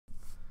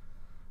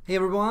Hey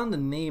everyone, the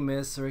name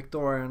is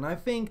Victor, and I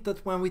think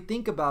that when we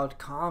think about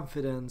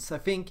confidence, I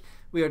think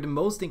we are the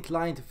most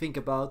inclined to think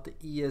about the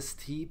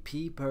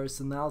ESTP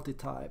personality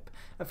type.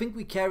 I think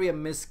we carry a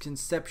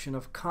misconception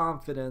of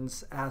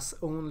confidence as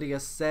only a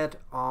set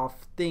of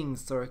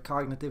things or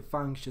cognitive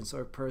functions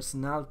or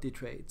personality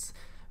traits.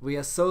 We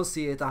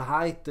associate a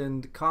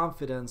heightened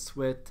confidence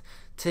with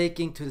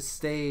taking to the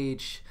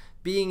stage,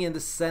 being in the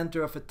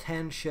center of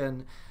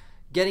attention,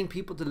 getting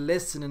people to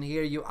listen and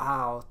hear you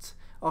out,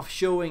 of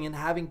showing and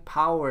having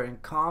power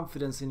and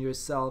confidence in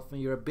yourself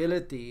and your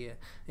ability,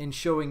 in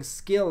showing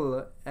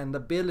skill and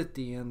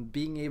ability and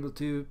being able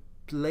to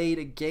play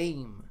the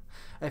game.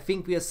 I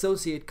think we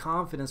associate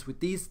confidence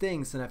with these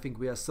things, and I think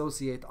we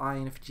associate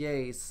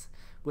INFJs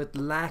with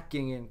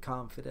lacking in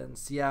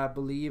confidence. Yeah, I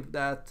believe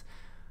that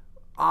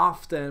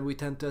often we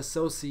tend to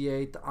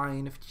associate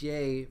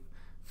INFJ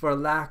for a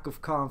lack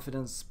of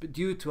confidence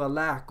due to a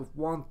lack of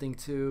wanting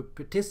to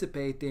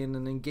participate in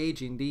and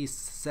engage in these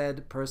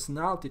said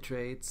personality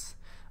traits.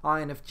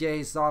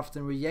 INFJs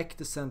often reject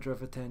the center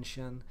of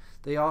attention.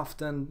 They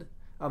often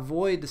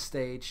avoid the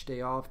stage. They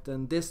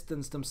often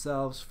distance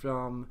themselves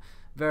from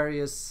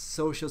various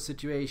social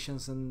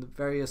situations and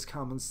various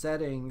common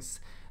settings.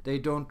 They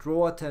don't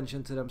draw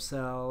attention to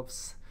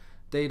themselves.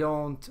 They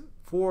don't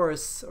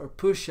force or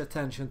push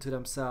attention to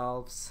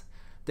themselves.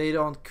 They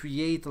don't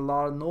create a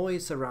lot of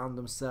noise around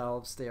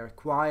themselves. They are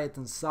quiet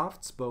and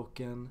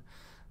soft-spoken.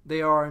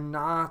 They are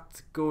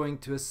not going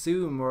to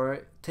assume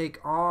or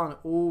take on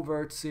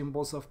overt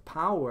symbols of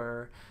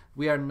power.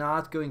 We are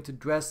not going to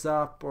dress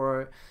up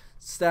or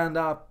stand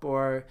up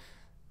or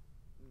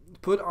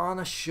put on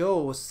a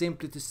show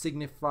simply to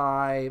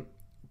signify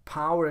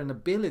power and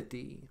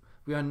ability.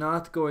 We are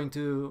not going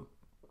to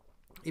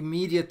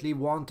immediately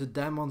want to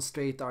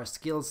demonstrate our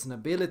skills and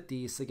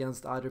abilities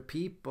against other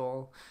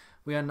people.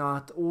 We are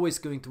not always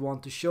going to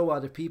want to show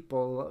other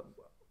people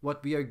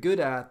what we are good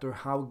at or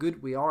how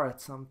good we are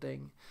at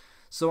something.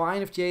 So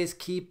INFJs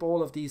keep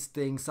all of these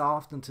things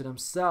often to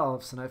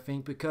themselves, and I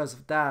think because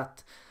of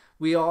that,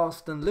 we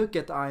often look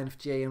at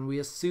INFJ and we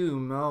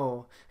assume,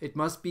 oh, it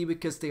must be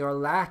because they are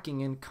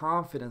lacking in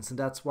confidence, and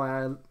that's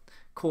why I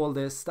call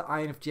this the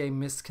INFJ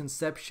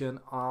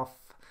misconception of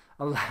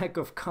a lack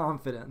of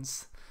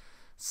confidence.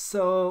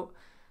 So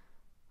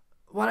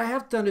what I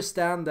have to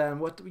understand then,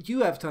 what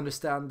you have to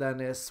understand then,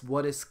 is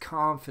what is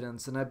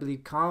confidence. And I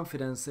believe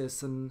confidence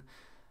is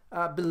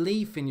a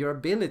belief in your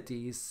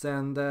abilities.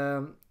 And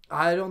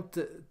I don't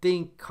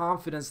think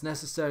confidence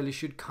necessarily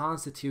should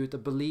constitute a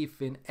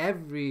belief in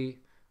every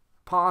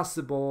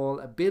possible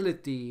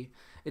ability.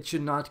 It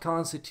should not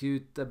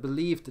constitute a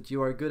belief that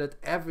you are good at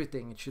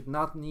everything. It should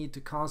not need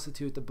to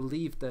constitute a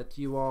belief that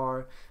you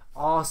are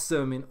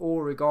awesome in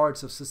all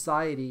regards of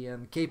society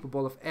and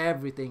capable of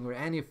everything or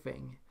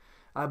anything.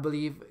 I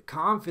believe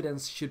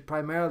confidence should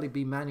primarily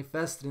be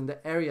manifested in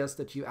the areas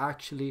that you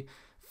actually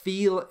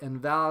feel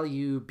and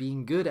value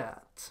being good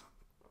at.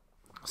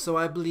 So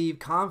I believe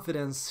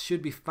confidence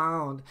should be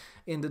found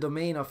in the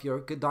domain of your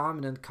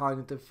dominant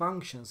cognitive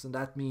functions, and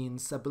that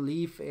means a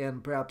belief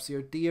in perhaps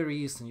your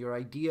theories and your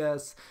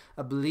ideas,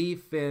 a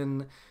belief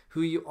in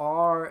who you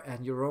are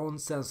and your own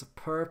sense of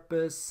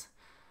purpose,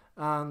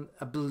 and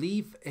a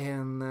belief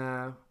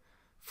in,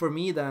 for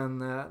me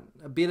then,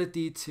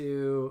 ability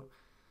to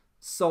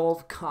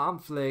solve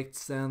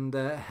conflicts and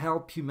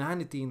help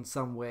humanity in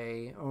some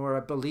way, or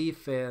a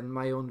belief in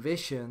my own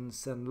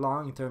visions and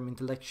long-term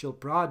intellectual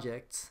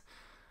projects.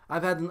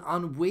 I've had an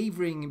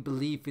unwavering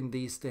belief in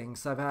these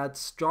things. I've had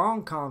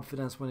strong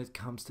confidence when it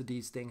comes to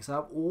these things.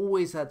 I've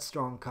always had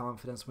strong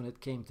confidence when it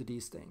came to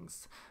these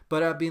things.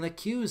 But I've been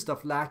accused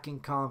of lacking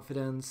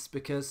confidence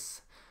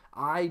because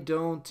I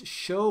don't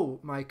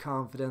show my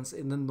confidence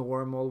in the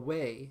normal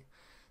way.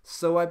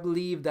 So I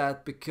believe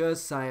that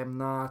because I am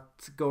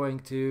not going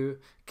to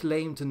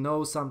claim to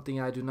know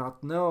something I do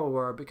not know,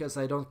 or because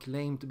I don't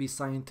claim to be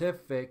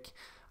scientific,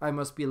 I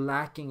must be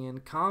lacking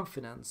in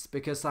confidence.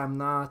 Because I'm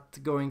not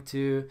going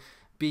to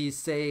be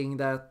saying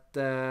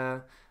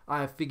that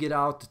I figured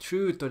out the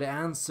truth or the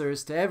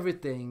answers to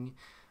everything,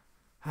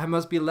 I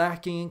must be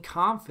lacking in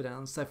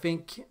confidence. I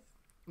think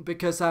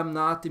because I'm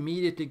not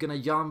immediately going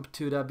to jump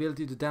to the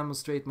ability to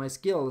demonstrate my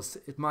skills,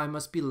 I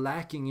must be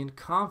lacking in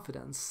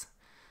confidence.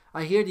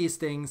 I hear these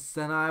things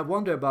and I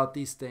wonder about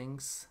these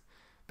things,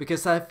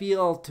 because I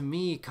feel, to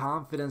me,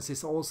 confidence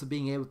is also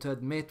being able to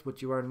admit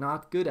what you are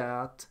not good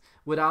at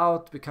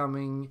without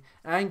becoming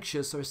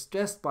anxious or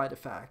stressed by the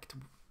fact.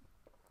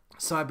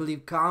 So I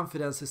believe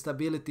confidence is the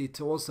ability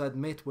to also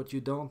admit what you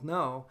don't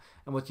know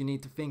and what you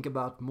need to think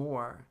about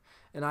more.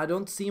 And I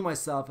don't see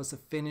myself as a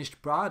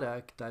finished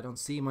product. I don't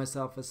see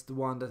myself as the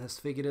one that has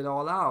figured it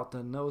all out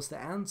and knows the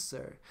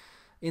answer.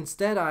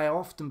 Instead, I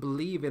often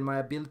believe in my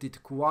ability to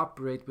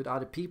cooperate with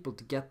other people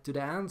to get to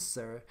the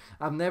answer.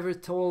 I've never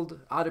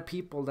told other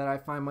people that I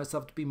find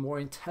myself to be more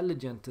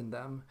intelligent than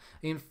them.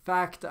 In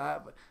fact,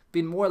 I've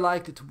been more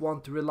likely to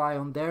want to rely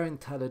on their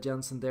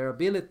intelligence and their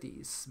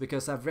abilities,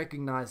 because I've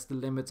recognized the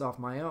limits of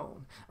my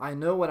own. I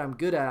know what I'm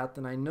good at,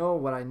 and I know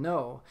what I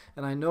know,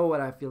 and I know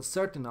what I feel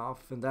certain of,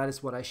 and that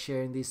is what I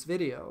share in these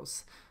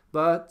videos.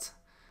 but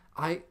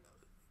I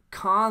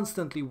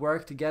constantly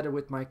work together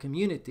with my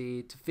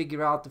community to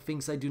figure out the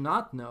things I do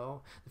not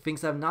know, the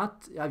things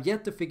I've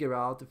yet to figure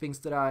out, the things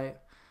that I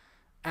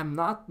am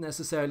not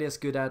necessarily as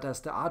good at as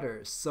the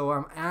others. So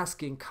I'm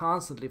asking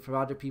constantly for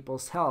other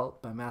people's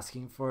help. I'm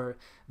asking for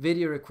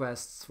video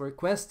requests, for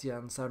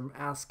questions. I'm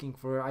asking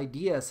for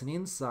ideas and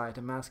insight.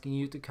 I'm asking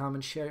you to come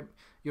and share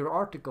your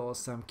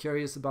articles. I'm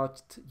curious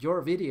about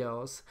your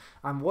videos.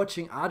 I'm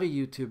watching other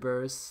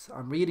YouTubers.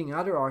 I'm reading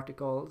other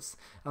articles.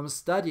 I'm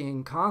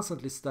studying,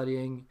 constantly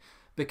studying,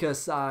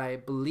 because I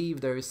believe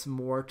there is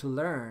more to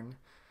learn.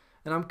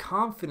 And I'm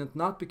confident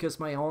not because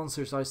my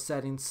answers are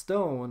set in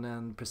stone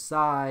and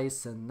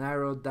precise and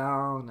narrowed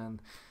down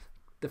and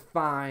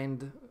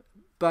defined,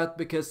 but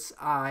because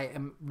I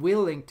am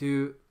willing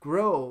to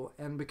grow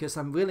and because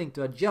I'm willing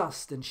to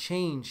adjust and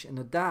change and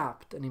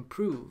adapt and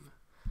improve.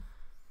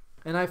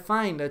 And I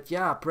find that,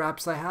 yeah,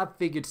 perhaps I have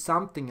figured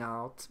something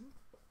out,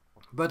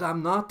 but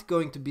I'm not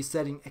going to be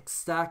setting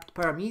exact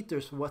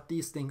parameters for what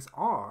these things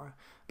are,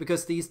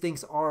 because these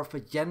things are of a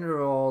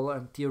general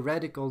and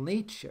theoretical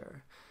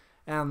nature.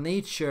 And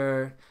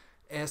nature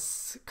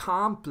is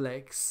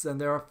complex, and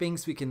there are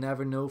things we can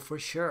never know for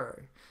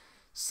sure.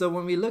 So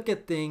when we look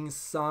at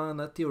things on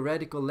a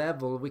theoretical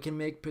level, we can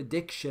make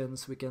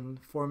predictions, we can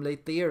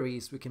formulate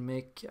theories, we can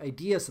make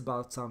ideas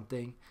about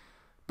something.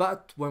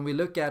 But when we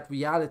look at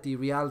reality,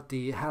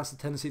 reality has a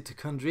tendency to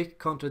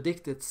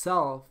contradict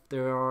itself.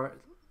 There are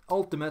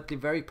ultimately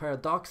very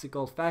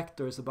paradoxical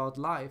factors about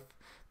life.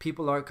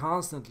 People are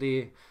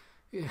constantly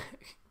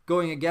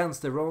going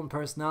against their own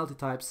personality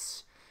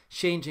types,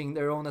 changing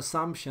their own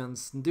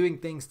assumptions, and doing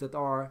things that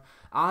are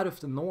out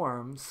of the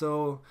norm.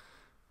 So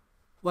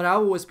what I've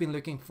always been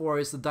looking for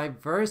is a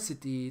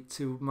diversity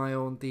to my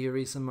own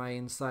theories and my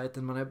insight,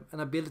 and an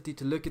ability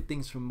to look at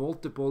things from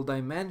multiple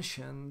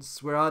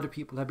dimensions. Where other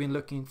people have been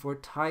looking for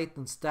tight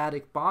and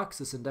static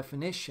boxes and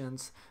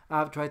definitions,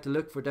 I've tried to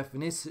look for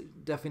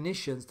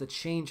definitions that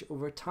change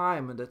over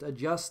time and that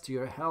adjust to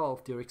your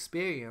health, your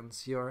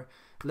experience, your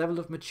level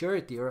of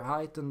maturity, or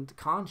heightened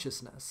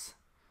consciousness.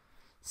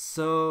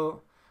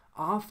 So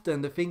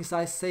often the things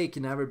I say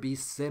can never be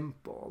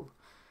simple.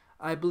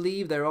 I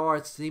believe there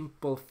are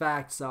simple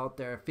facts out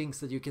there, things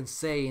that you can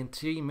say in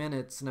 3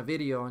 minutes in a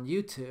video on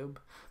YouTube,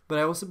 but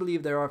I also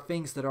believe there are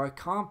things that are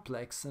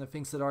complex, and the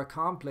things that are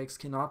complex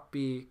cannot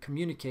be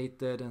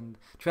communicated and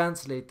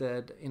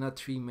translated in a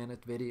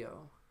 3-minute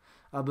video.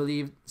 I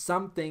believe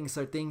some things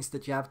are things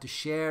that you have to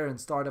share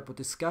and start up a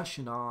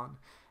discussion on,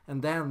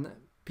 and then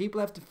people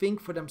have to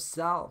think for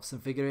themselves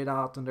and figure it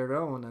out on their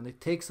own, and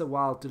it takes a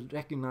while to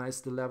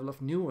recognize the level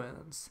of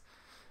nuance.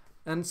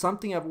 And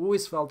something I've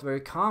always felt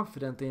very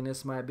confident in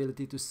is my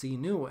ability to see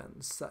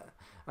nuance.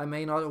 I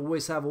may not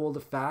always have all the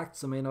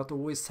facts, I may not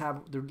always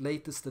have the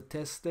latest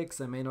statistics,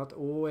 I may not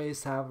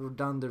always have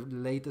done the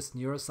latest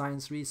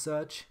neuroscience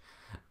research,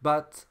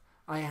 but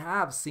I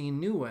have seen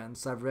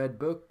nuance. I've read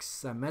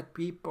books, I've met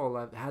people,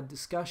 I've had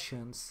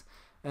discussions,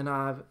 and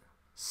I've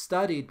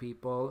studied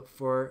people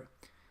for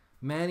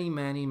many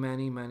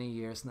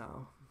years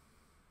now.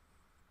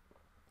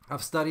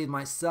 I've studied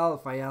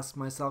myself, I ask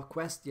myself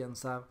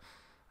questions, I've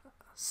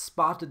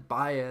spotted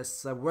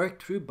bias, I've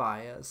worked through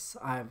bias,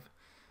 I've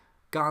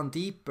gone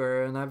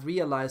deeper, and I've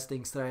realized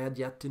things that I had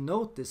yet to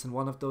notice, and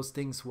one of those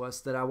things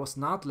was that I was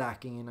not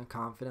lacking in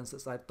confidence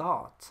as I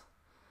thought.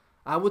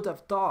 I would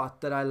have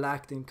thought that I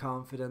lacked in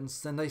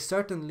confidence, and I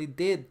certainly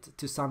did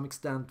to some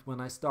extent when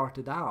I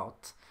started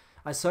out.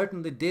 I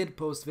certainly did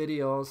post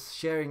videos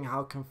sharing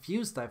how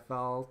confused I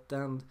felt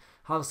and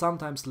how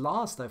sometimes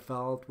lost I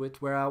felt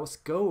with where I was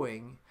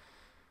going.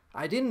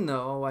 I didn't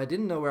know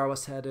where I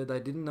was headed, I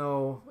didn't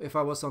know if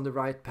I was on the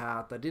right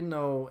path, I didn't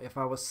know if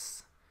I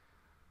was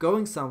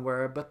going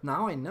somewhere, but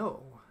now I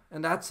know.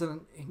 And that's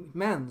an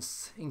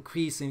immense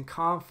increase in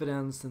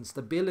confidence and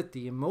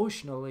stability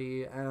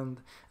emotionally, and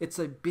it's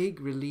a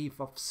big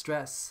relief of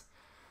stress.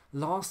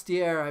 Last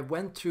year I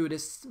went through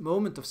this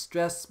moment of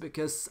stress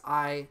because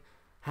I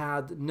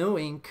had no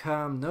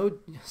income, no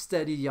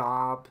steady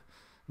job,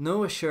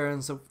 no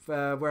assurance of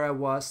where I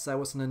was. I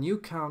was in a new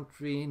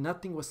country,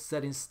 nothing was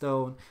set in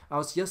stone. I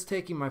was just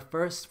taking my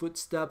first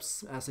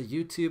footsteps as a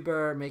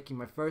YouTuber, making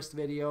my first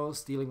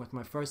videos, dealing with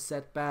my first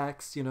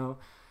setbacks,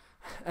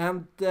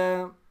 And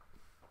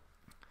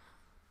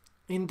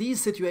in these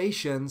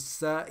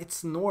situations,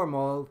 it's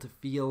normal to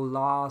feel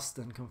lost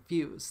and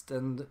confused.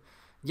 And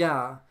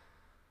yeah,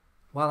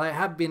 while I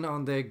have been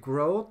on the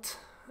growth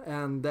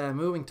and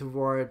moving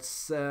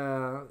towards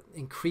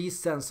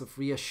increased sense of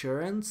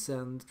reassurance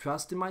and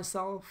trust in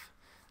myself,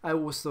 I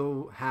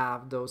also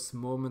have those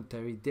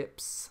momentary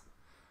dips.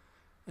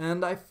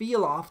 And I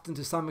feel often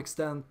to some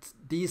extent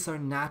these are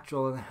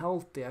natural and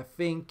healthy. I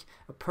think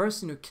a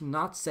person who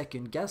cannot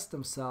second guess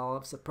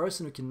themselves, a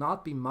person who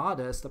cannot be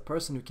modest, a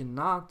person who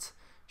cannot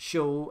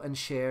show and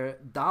share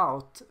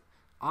doubt,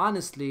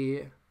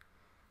 honestly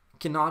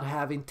cannot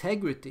have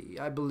integrity.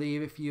 I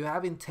believe if you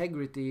have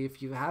integrity,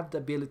 if you have the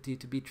ability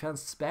to be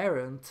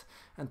transparent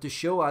and to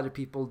show other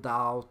people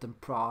doubt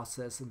and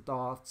process and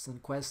thoughts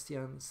and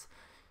questions,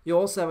 you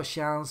also have a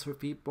chance for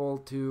people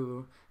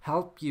to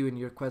help you in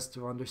your quest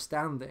of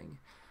understanding.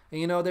 And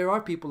you know, there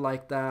are people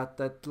like that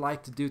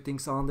like to do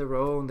things on their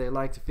own. They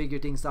like to figure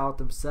things out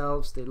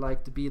themselves. They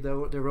like to be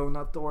their own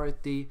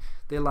authority.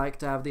 They like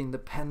to have the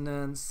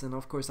independence. And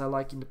of course I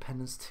like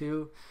independence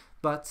too.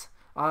 But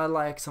I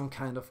like some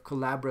kind of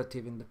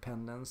collaborative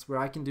independence where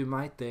I can do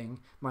my thing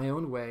my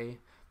own way,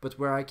 but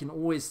where I can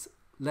always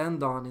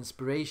lend on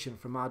inspiration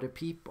from other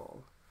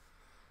people.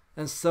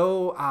 And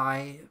so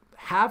I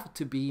have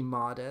to be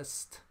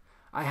modest.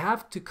 I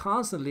have to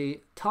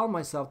constantly tell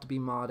myself to be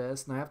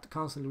modest, and I have to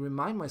constantly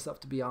remind myself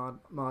to be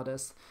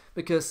modest,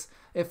 because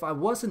if I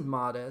wasn't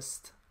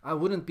modest, I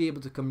wouldn't be able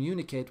to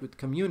communicate with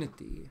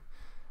community.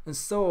 And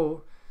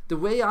so the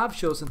way I've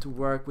chosen to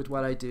work with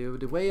what I do,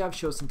 the way I've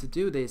chosen to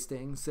do these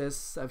things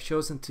is I've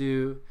chosen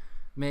to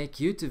make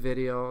YouTube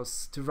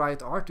videos, to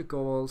write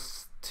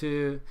articles,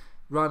 to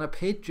run a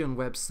Patreon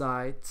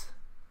website.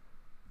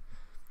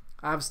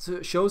 I've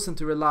chosen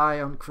to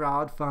rely on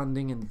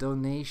crowdfunding and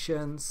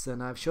donations,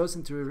 and I've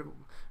chosen to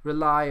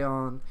rely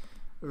on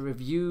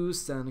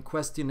reviews and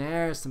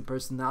questionnaires and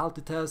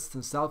personality tests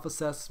and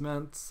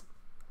self-assessments,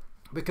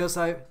 because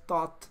I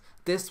thought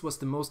this was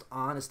the most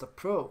honest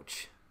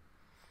approach.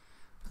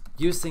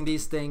 Using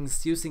these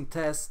things, using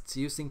tests,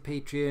 using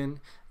Patreon,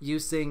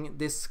 using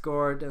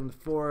Discord and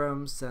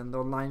forums and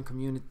online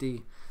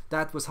community,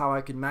 that was how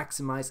I could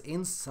maximize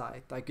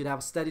insight. I could have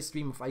a steady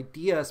stream of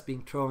ideas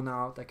being thrown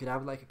out. I could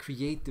have like a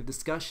creative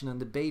discussion and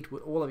debate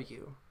with all of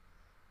you.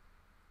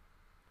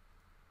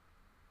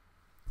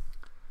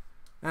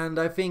 And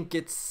I think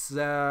it's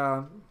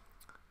no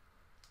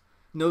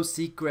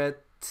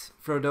secret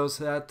for those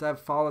that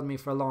have followed me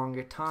for a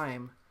longer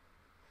time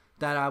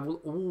that I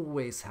will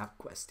always have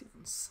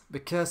questions,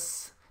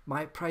 because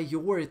my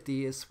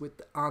priority is with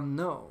the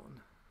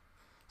unknown.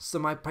 So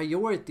my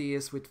priority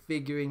is with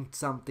figuring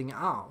something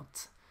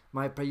out.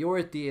 My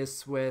priority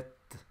is with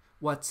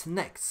what's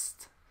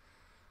next.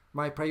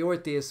 My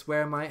priority is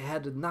where am I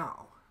headed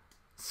now.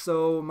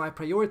 So my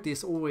priority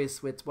is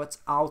always with what's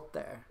out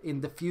there in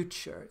the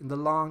future, in the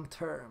long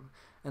term.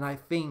 And I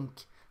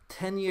think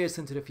 10 years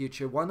into the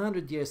future,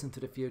 100 years into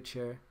the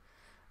future,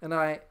 and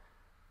I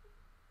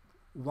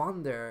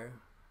wonder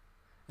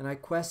and I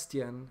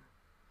question.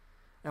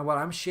 And what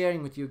I'm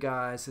sharing with you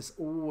guys is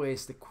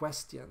always the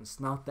questions,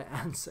 not the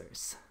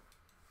answers.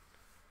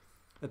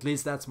 At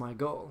least that's my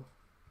goal.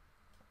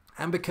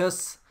 And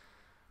because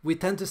we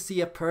tend to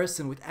see a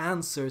person with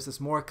answers as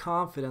more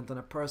confident than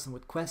a person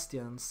with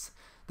questions,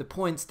 the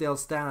point still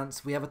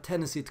stands. We have a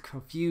tendency to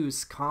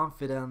confuse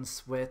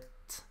confidence with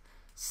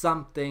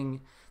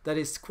something that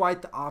is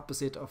quite the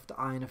opposite of the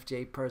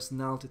INFJ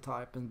personality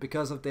type. And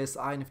because of this,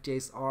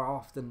 INFJs are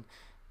often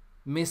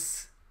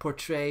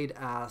portrayed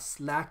as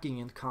lacking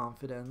in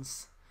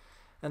confidence.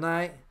 And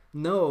I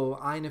know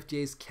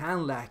INFJs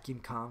can lack in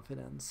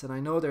confidence, and I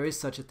know there is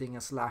such a thing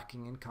as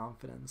lacking in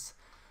confidence.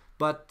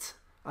 But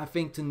I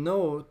think to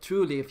know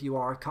truly if you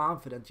are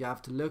confident, you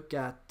have to look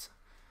at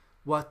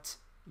what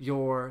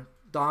your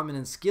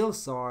dominant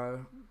skills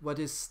are, what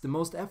is the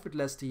most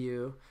effortless to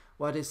you,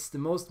 what is the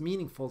most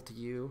meaningful to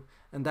you,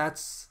 and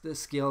that's the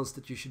skills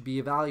that you should be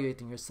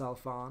evaluating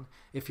yourself on.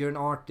 If you're an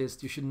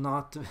artist, you should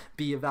not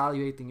be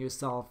evaluating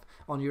yourself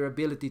on your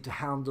ability to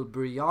handle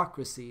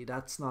bureaucracy.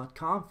 That's not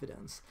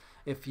confidence.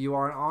 If you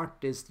are an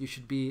artist, you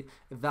should be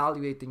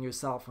evaluating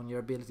yourself on your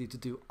ability to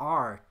do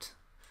art.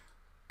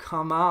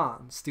 Come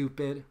on,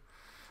 stupid.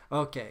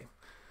 Okay.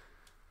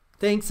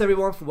 Thanks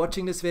everyone for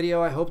watching this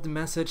video. I hope the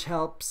message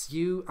helps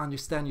you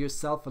understand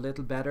yourself a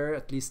little better.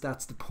 At least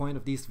that's the point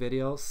of these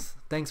videos.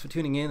 Thanks for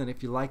tuning in, and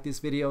if you like these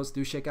videos,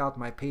 do check out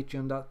my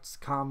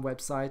patreon.com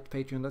website,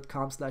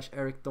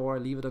 patreon.com/ericthor.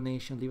 Leave a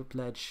donation, leave a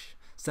pledge,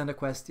 send a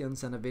question,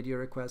 send a video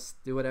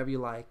request, do whatever you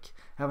like.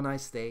 Have a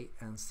nice day,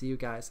 and see you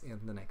guys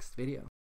in the next video.